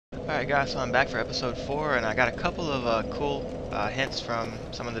Alright guys, so I'm back for episode 4 and I got a couple of cool hints from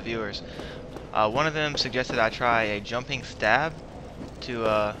some of the viewers. One of them suggested I try a jumping stab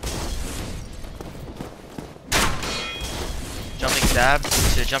to jump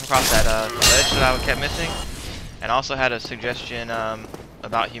across that ledge that I kept missing, and also had a suggestion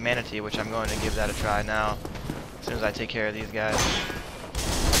about humanity, which I'm going to give that a try now as soon as I take care of these guys.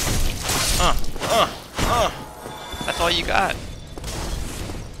 That's all you got.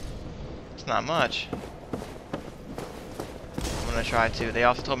 It's not much. I'm gonna try to. They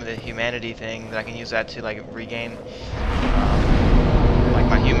also told me the humanity thing that I can use that to like regain like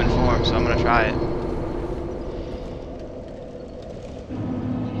my human form, so I'm gonna try it.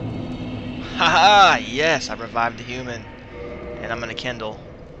 Haha! Yes, I revived the human, and I'm gonna kindle.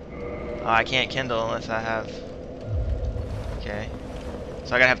 I can't kindle unless I have. Okay,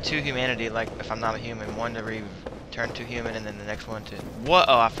 so I gotta have 2 humanity. Like if I'm not a human, one to turn to human, and then the next one to what?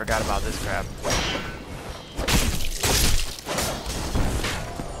 Oh, I forgot about this crap.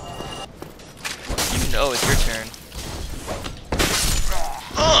 You know it's your turn.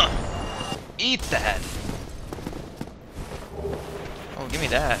 Eat that. Oh, give me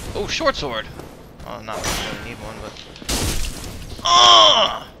that. Oh, short sword. Oh, not that I really need one, but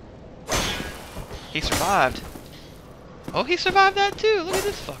he survived. Oh, he survived that too. Look at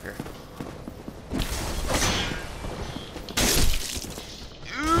this fucker.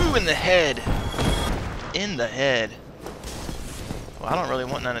 Ooh, in the head. In the head. Well, I don't really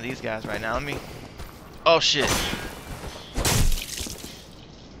want none of these guys right now. Let me... Oh, shit.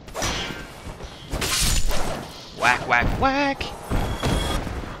 Whack, whack, whack.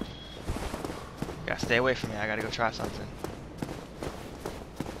 Gotta stay away from me. I gotta go try something.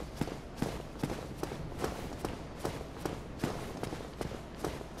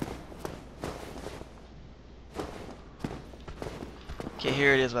 Okay,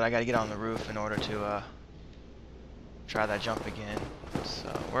 here it is, but I gotta get on the roof in order to try that jump again. So,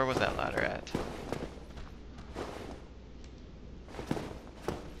 where was that ladder at?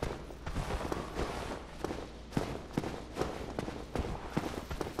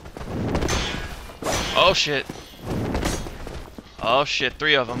 Oh shit. Oh shit,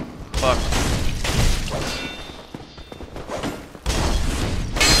 3 of them. Fuck.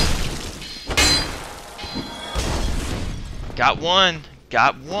 Got one.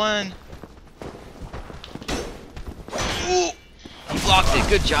 Got one. Ooh! He blocked it.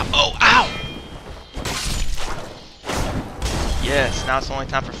 Good job. Oh, ow! Yes, now it's only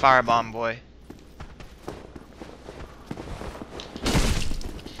time for firebomb, boy.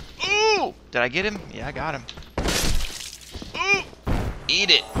 Ooh! Did I get him? Yeah, I got him. Ooh! Eat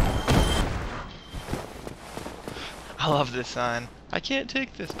it. I love this sign. I can't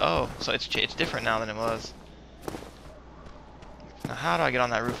take this. Oh, so it's different now than it was. Now, how do I get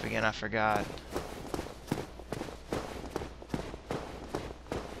on that roof again? I forgot.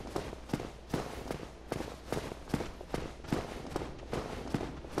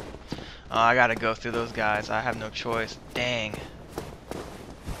 Oh, I gotta go through those guys. I have no choice. Dang.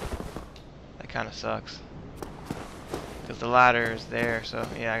 That kind of sucks. Because the ladder is there, so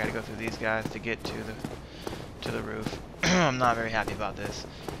yeah, I gotta go through these guys to get to the roof. I'm not very happy about this.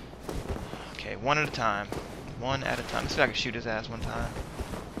 Okay, one at a time. One at a time. Let's see if I can shoot his ass one time.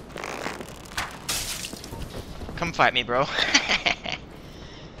 Come fight me, bro.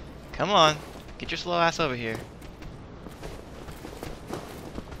 Come on. Get your slow ass over here.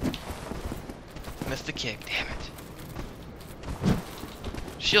 Missed the kick, damn it.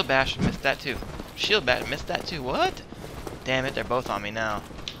 Shield bash, missed that too. Shield bash, missed that too. What? Damn it, they're both on me now.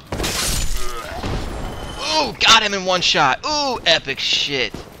 Ooh, got him in one shot. Ooh, epic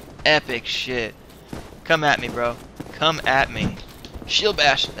shit. Epic shit. Come at me, bro. Come at me. Shield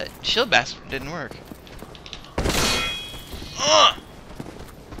bash. Shield bash didn't work.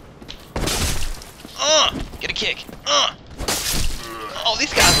 Get a kick. Oh,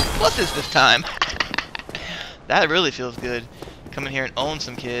 these guys are pluses this time. That really feels good. Come in here and own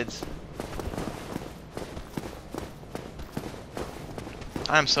some kids.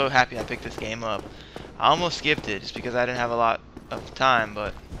 I'm so happy I picked this game up. I almost skipped it just because I didn't have a lot of time,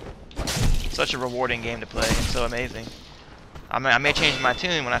 but it's such a rewarding game to play. It's so amazing. I may change my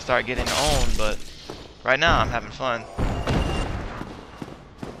tune when I start getting owned, but right now I'm having fun.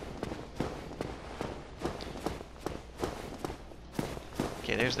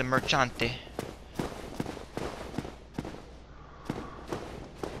 Okay, there's the Merchante.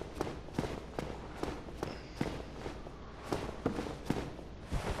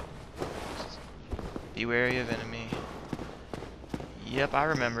 Be wary of enemy. Yep, I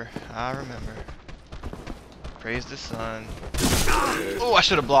remember. I remember. Praise the sun. Oh, I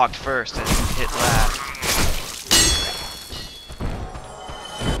should have blocked first and hit last.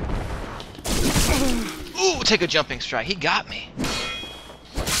 Ooh, take a jumping strike. He got me.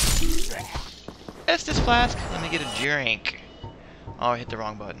 Estus Flask. Let me get a drink. Oh, I hit the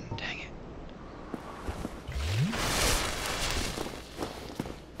wrong button. Dang it.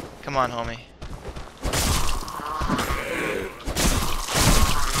 Come on, homie.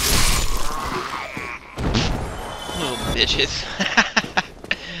 Little bitches.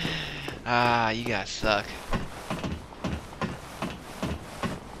 Ah, you guys suck.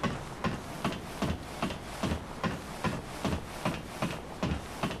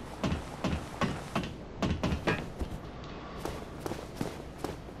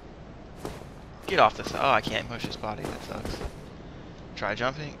 Get off this. Oh, I can't push his body. That sucks. Try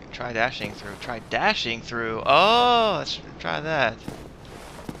jumping. Try dashing through. Try dashing through. Oh, let's try that.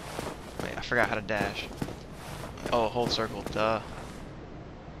 Wait, I forgot how to dash. Oh, hold circle. Duh.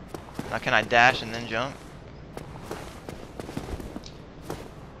 Now can I dash and then jump?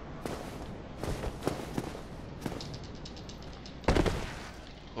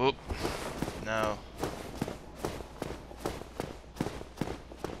 Oop. No.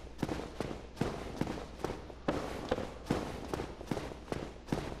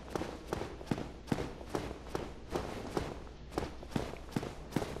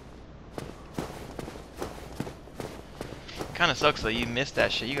 Kinda sucks though, you missed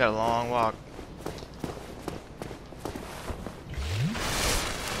that shit. You got a long walk.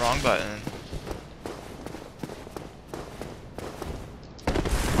 Wrong button.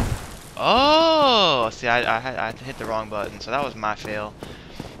 Oh! See, I hit the wrong button, so that was my fail.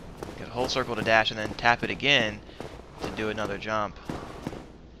 Get a whole circle to dash and then tap it again to do another jump.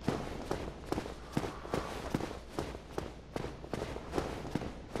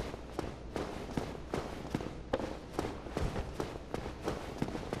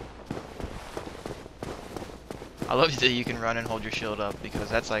 I love that you can run and hold your shield up because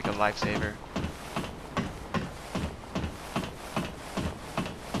that's like a lifesaver.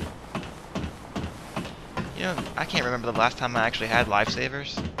 You know, I can't remember the last time I actually had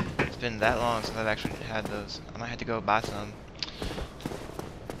lifesavers. It's been that long since I've actually had those. I might have to go buy some.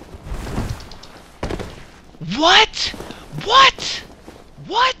 What? What?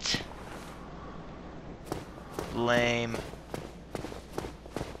 What? Lame.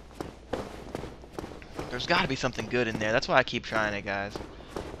 There's got to be something good in there. That's why I keep trying it, guys.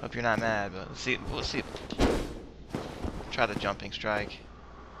 Hope you're not mad, but let's see. We'll see. Try the jumping strike.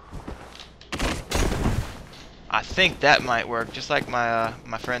 I think that might work, just like my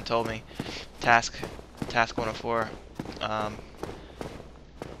my friend told me. Task 104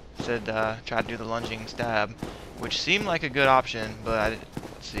 said try to do the lunging stab, which seemed like a good option, but I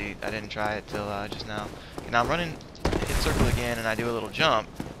didn't try it till just now. Okay, now I'm running, hit circle again, and I do a little jump.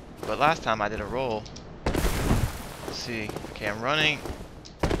 But last time I did a roll. Let's see. Okay, I'm running,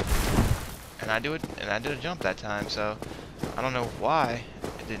 and I did a jump that time. So I don't know why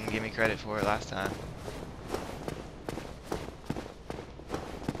it didn't give me credit for it last time.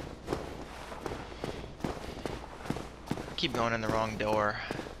 I keep going in the wrong door.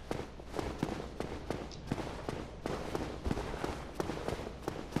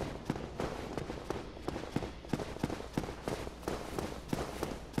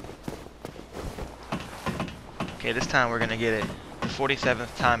 Okay, this time we're gonna get it. The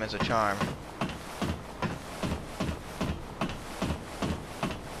 47th time is a charm.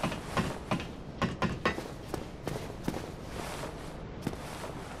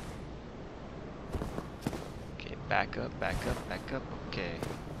 Okay, back up, back up, back up. Okay.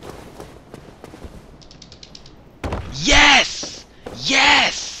 Yes!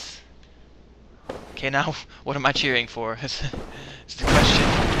 Yes! Okay, now what am I cheering for? It's the question.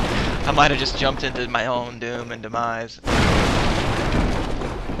 I might have just jumped into my own doom and demise.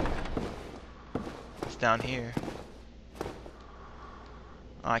 It's down here.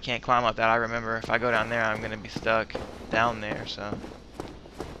 Oh, I can't climb up that. I remember if I go down there, I'm gonna be stuck down there, so.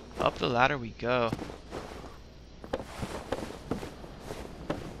 Up the ladder we go.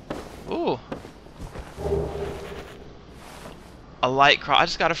 Ooh. A light cross. I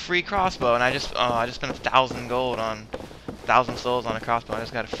just got a free crossbow, and I just spent 1,000 gold on 1,000 souls on a crossbow. I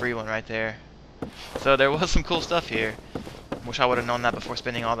just got a free one right there. So there was some cool stuff here. Wish I would have known that before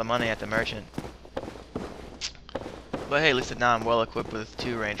spending all the money at the merchant. But hey, at least now I'm well equipped with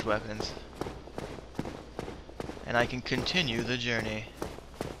 2 ranged weapons, and I can continue the journey.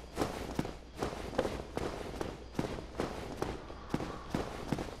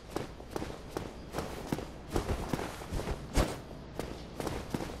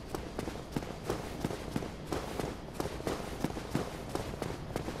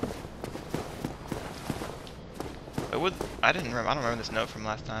 would. I don't remember this note from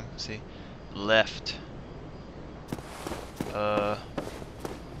last time. Let's see. Left.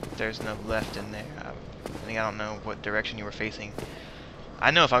 There's no left in there. I think I don't know what direction you were facing. I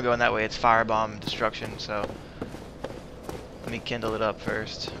know if I'm going that way, it's firebomb destruction. So let me kindle it up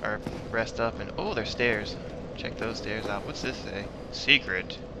first, or rest up. And oh, there's stairs. Check those stairs out. What's this say?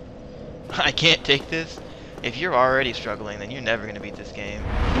 Secret. I can't take this. If you're already struggling, then you're never gonna beat this game.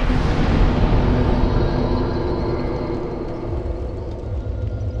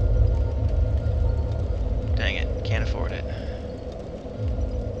 Dang it, can't afford it.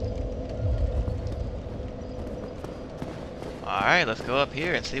 Alright, let's go up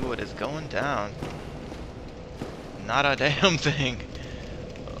here and see what is going down. Not a damn thing.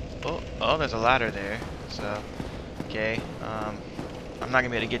 Oh, there's a ladder there. So, okay. I'm not gonna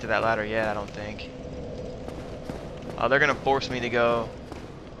be able to get to that ladder yet, I don't think. Oh, they're gonna force me to go.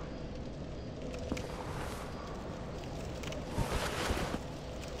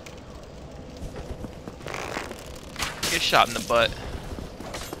 Get shot in the butt.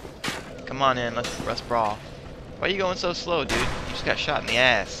 Come on in, let's brawl. Why are you going so slow, dude? You just got shot in the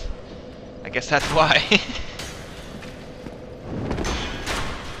ass. I guess that's why.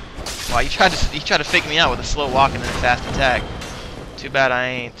 Wow, you tried to fake me out with a slow walk and then a fast attack. Too bad I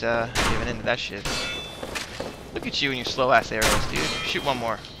ain't giving into that shit. Look at you and your slow ass arrows, dude. Shoot one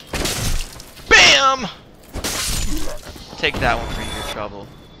more. BAM! Take that one for your trouble.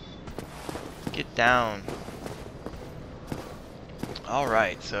 Get down.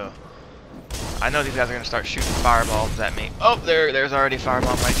 Alright, so I know these guys are gonna start shooting fireballs at me. Oh, there's already a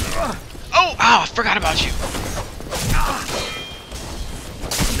fireball right there. Oh, ow, I forgot about you.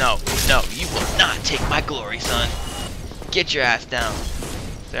 No, you will not take my glory, son. Get your ass down.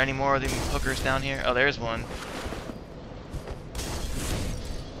 Is there any more of them hookers down here? Oh, there's one.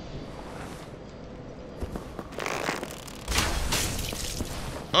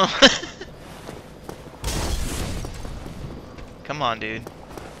 Oh. Come on, dude.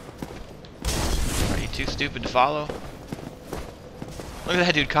 Are you too stupid to follow? Look at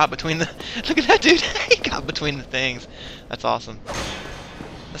that dude caught between the... Look at that dude! He caught between the things. That's awesome.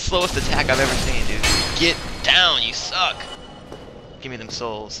 The slowest attack I've ever seen, dude. Get down, you suck! Give me them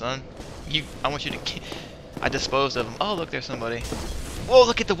souls, son. I want you to... I disposed of them. Oh, look, there's somebody. Whoa,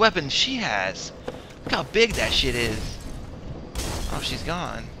 look at the weapon she has. Look how big that shit is. Oh, she's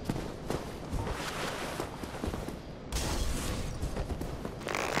gone.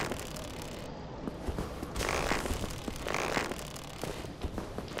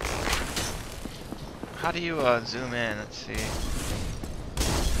 How do you zoom in? Let's see.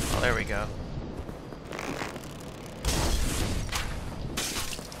 Oh, there we go.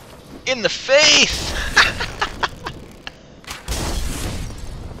 In the face!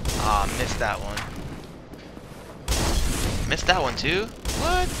 Ah, oh, missed that one. Missed that one too?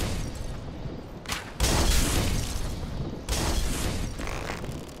 What?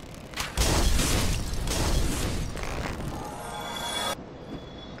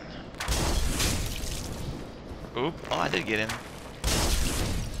 Oop. Oh, I did get him.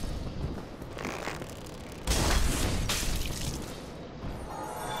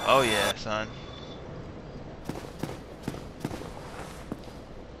 Oh yeah, son.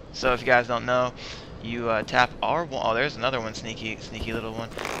 So if you guys don't know, you tap R1. Oh, there's another one, sneaky little one.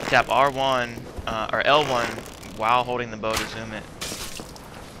 You tap R1 or L1 while holding the bow to zoom it.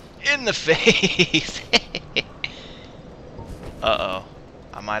 In the face. Uh-oh.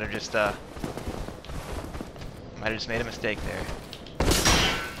 I might have just made a mistake there.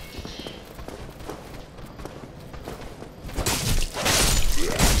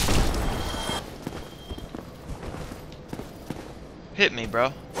 Hit me,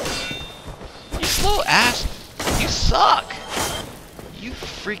 bro. You slow ass. You suck. You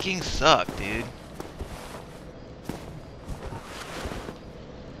freaking suck, dude.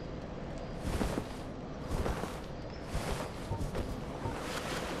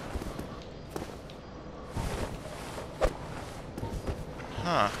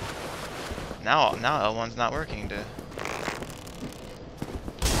 Huh. Now L1's not working to...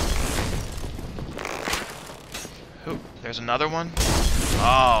 Who? There's another one?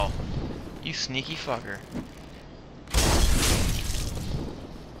 Oh. You sneaky fucker.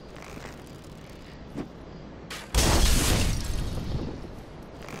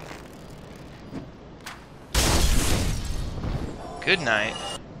 Good night.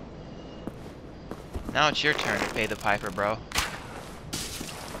 Now it's your turn to pay the piper, bro.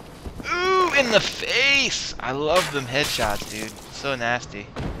 Ooh, in the face! I love them headshots, dude. So nasty.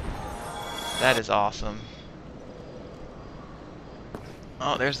 That is awesome.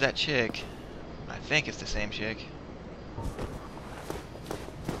 Oh, there's that chick. I think it's the same chick.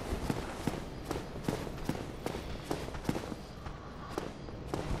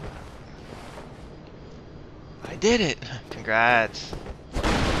 I did it! Congrats.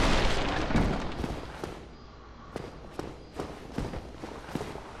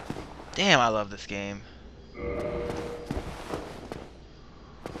 Damn, I love this game.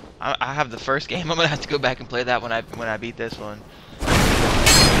 I have the first game. I'm gonna have to go back and play that when I beat this one.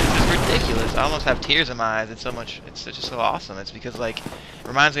 It's ridiculous. I almost have tears in my eyes. It's so much. It's just so awesome. It's because like it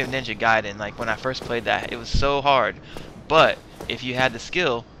reminds me of Ninja Gaiden. Like when I first played that, it was so hard. But if you had the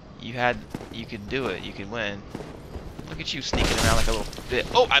skill, you could do it. You could win. Look at you sneaking around like a little bit.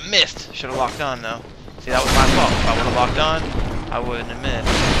 Oh, I missed. Should have locked on though. See, that was my fault. If I would have locked on, I wouldn't have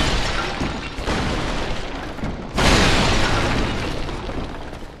missed.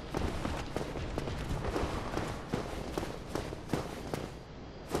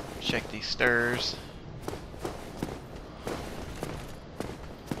 Check these stirs.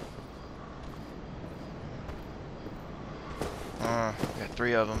 Got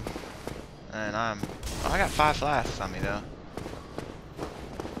 3 of them, and I got 5 flasks on me though.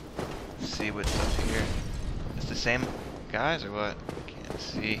 Let's see what's up here. It's the same guys or what? Can't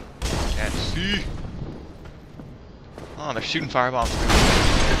see. Can't see. Oh, they're shooting firebombs through me.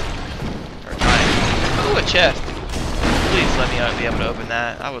 Or trying. Ooh, a chest. Please let me be able to open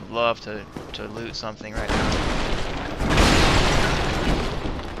that. I would love to loot something right now.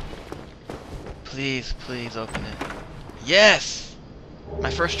 Please, please open it. Yes! My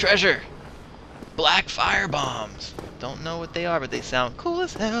first treasure! Black fire bombs. Don't know what they are, but they sound cool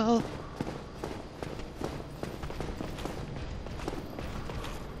as hell.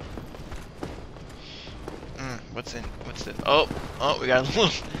 What's it? Oh, we got a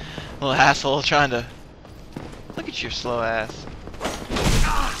little asshole trying to. Look at your slow ass.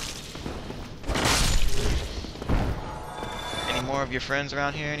 Any more of your friends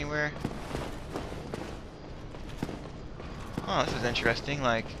around here anywhere? Oh, this is interesting.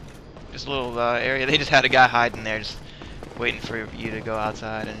 Like, just a little area. They just had a guy hiding there, just waiting for you to go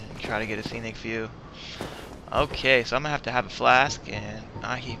outside and try to get a scenic view. Okay, so I'm gonna have to have a flask, and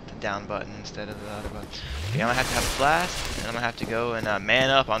I hit the down button instead of the other button. Okay, I'm gonna have to have a flask, and I'm gonna have to go and man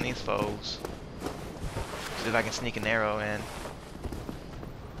up on these foes. See if I can sneak an arrow in.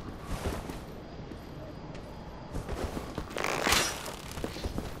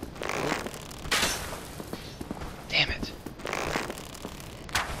 Damn it.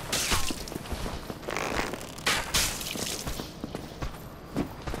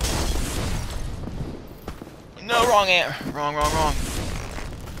 No, wrong air. Wrong.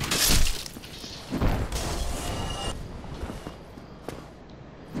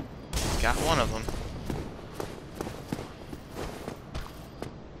 Got one of them.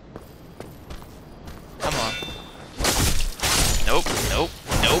 Come on. Nope.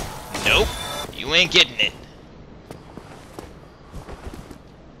 You ain't getting it.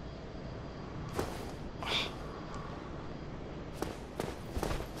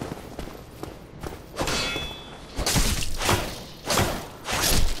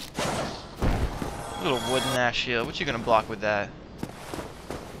 Little wooden ass shield. What you gonna block with that?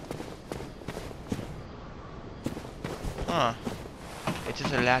 Huh. It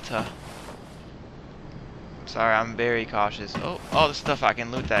is a ladder. Sorry, I'm very cautious. Oh, all the stuff I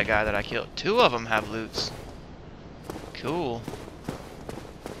can loot that guy that I killed. 2 of them have loots. Cool.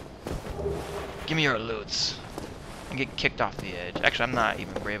 Give me your loots. And get kicked off the edge. Actually, I'm not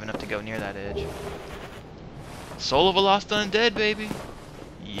even brave enough to go near that edge. Soul of a Lost Undead, baby.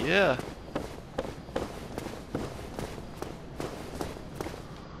 Yeah.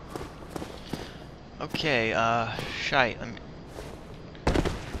 Okay, shite. Let me...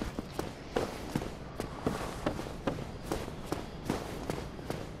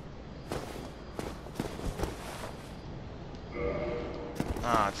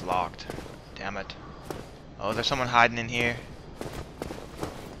 Ah, it's locked. Damn it. Oh, there's someone hiding in here.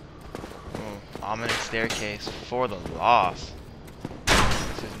 Oh, ominous staircase for the lost.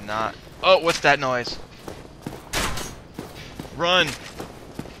 This is not... Oh, what's that noise? Run!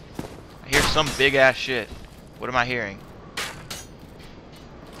 I hear some big ass shit. What am I hearing?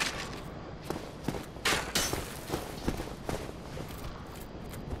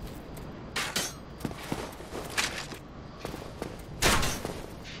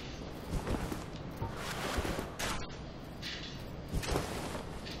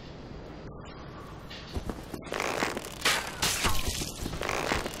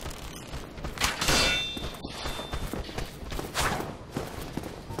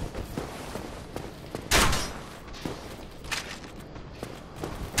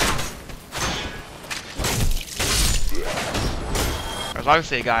 There's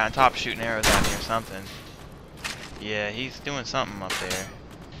obviously a guy on top shooting arrows at me or something. Yeah, he's doing something up there.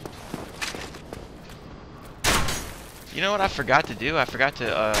 You know what I forgot to do? I forgot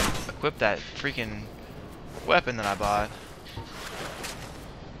to equip that freaking weapon that I bought.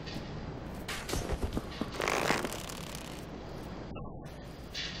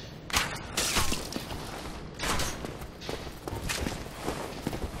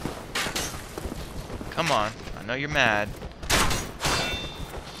 Come on, I know you're mad.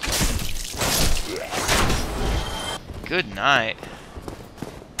 Good night.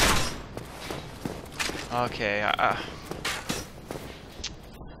 Okay,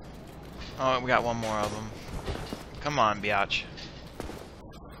 oh, we got one more of them. Come on, biatch.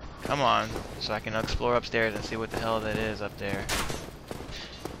 Come on, so I can explore upstairs and see what the hell that is up there.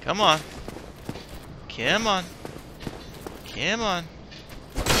 Come on. Come on. Come on.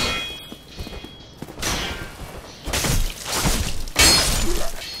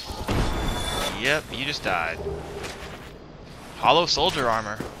 Yep, you just died. Hollow soldier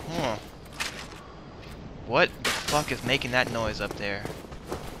armor. Huh. What the fuck is making that noise up there?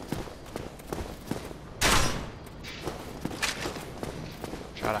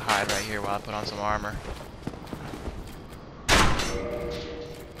 Try to hide right here while I put on some armor.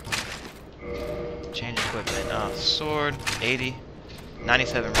 Change equipment. Sword, 80.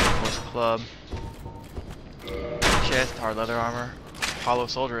 97 reinforced club. Chest, hard leather armor. Hollow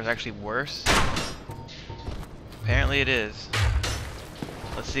soldier is actually worse. Apparently it is.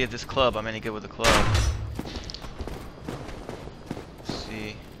 Let's see if this club, I'm any good with the club. Let's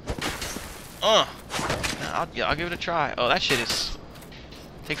see. I'll give it a try. Oh, that shit is...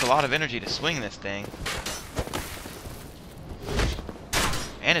 takes a lot of energy to swing this thing.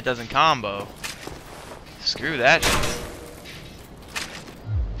 And it doesn't combo. Screw that shit.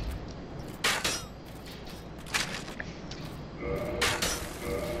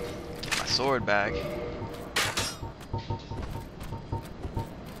 Get my sword back.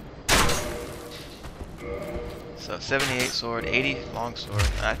 So 78 sword, 80 long sword.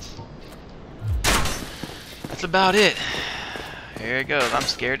 That's about it. Here it goes. I'm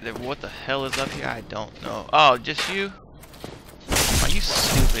scared. What the hell is up here? I don't know. Oh, just you? Are you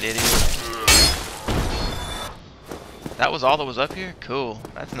stupid idiot? That was all that was up here? Cool.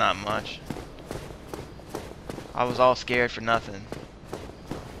 That's not much. I was all scared for nothing.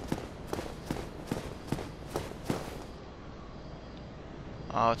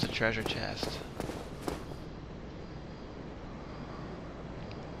 Oh, it's a treasure chest.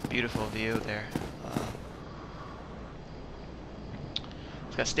 Beautiful view there.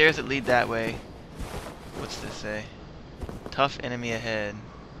 It's got stairs that lead that way. What's this say? Tough enemy ahead.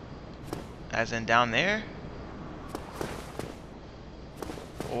 As in down there?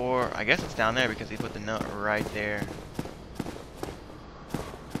 Or, I guess it's down there because he put the note right there.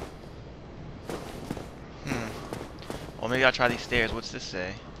 Well, maybe I'll try these stairs. What's this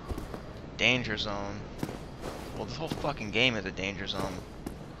say? Danger zone. Well, this whole fucking game is a danger zone.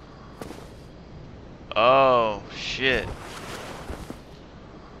 Oh, shit.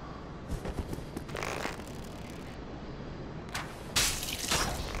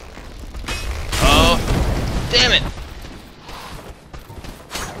 Oh, damn it!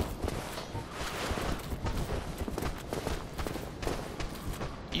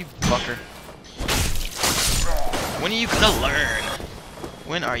 You fucker. When are you gonna learn?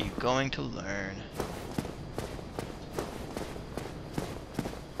 When are you going to learn?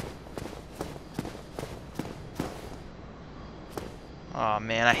 Aw,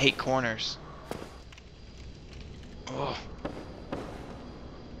 man, I hate corners. Oh.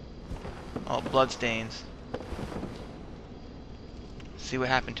 Oh, bloodstains. See what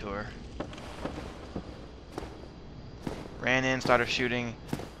happened to her. Ran in, started shooting,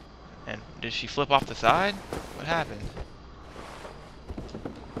 and did she flip off the side? What happened?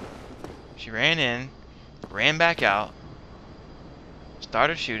 She ran in, ran back out,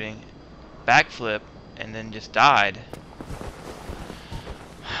 started shooting, backflip, and then just died.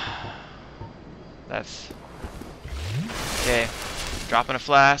 That's... okay, dropping a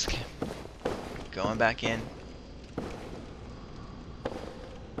flask, going back in.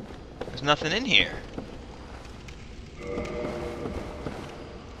 There's nothing in here.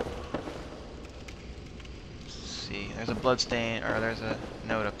 Let's see, there's a bloodstain, or there's a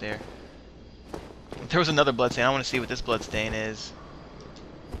note up there. There was another bloodstain. I want to see what this bloodstain is.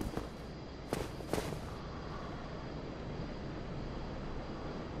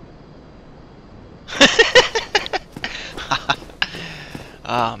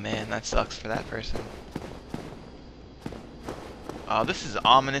 Oh man, that sucks for that person. Oh, this is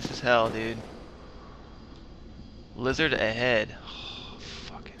ominous as hell, dude. Lizard ahead.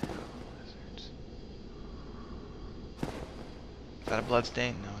 that a blood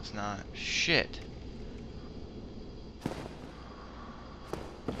stain? No, it's not. Shit.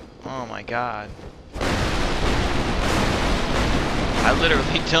 Oh my god. I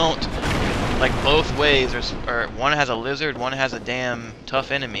literally don't, like, both ways, or one has a lizard, one has a damn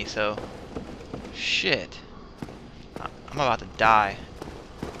tough enemy, so shit. I'm about to die.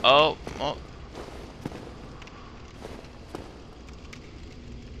 Oh, oh.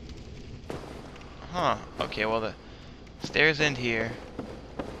 Huh, okay, well the stairs end here.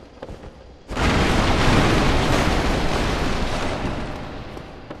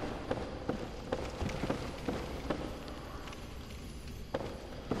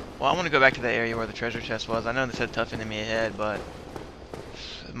 Well, I want to go back to the area where the treasure chest was. I know they said tough enemy ahead, but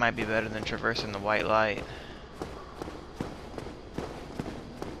it might be better than traversing the white light.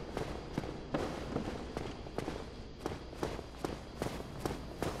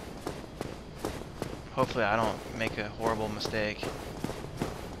 Hopefully I don't make a horrible mistake.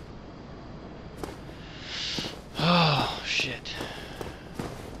 Oh, shit.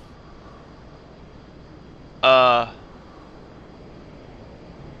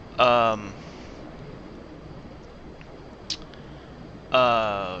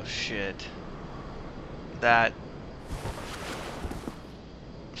 Oh, shit. That...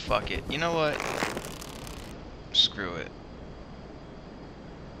 Fuck it. You know what? Screw it.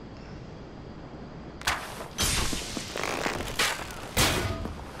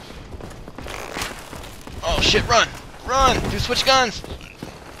 Oh shit, run! Run! Dude, switch guns!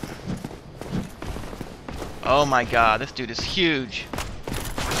 Oh my god, this dude is huge.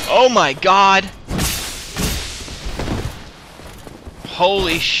 Oh my god!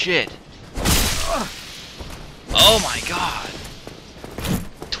 Holy shit. Oh my god.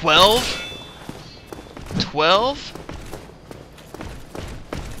 12? 12?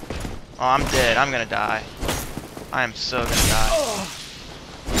 Oh, I'm dead. I'm gonna die. I am so gonna die.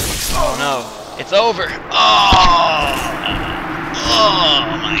 Oh no. It's over. Oh! Oh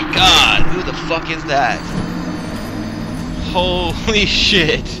my god. Who the fuck is that? Holy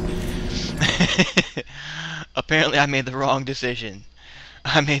shit. Apparently I made the wrong decision.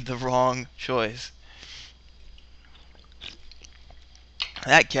 I made the wrong choice.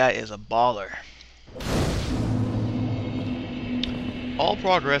 That cat is a baller. All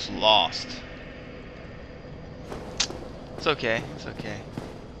progress lost. It's okay. It's okay.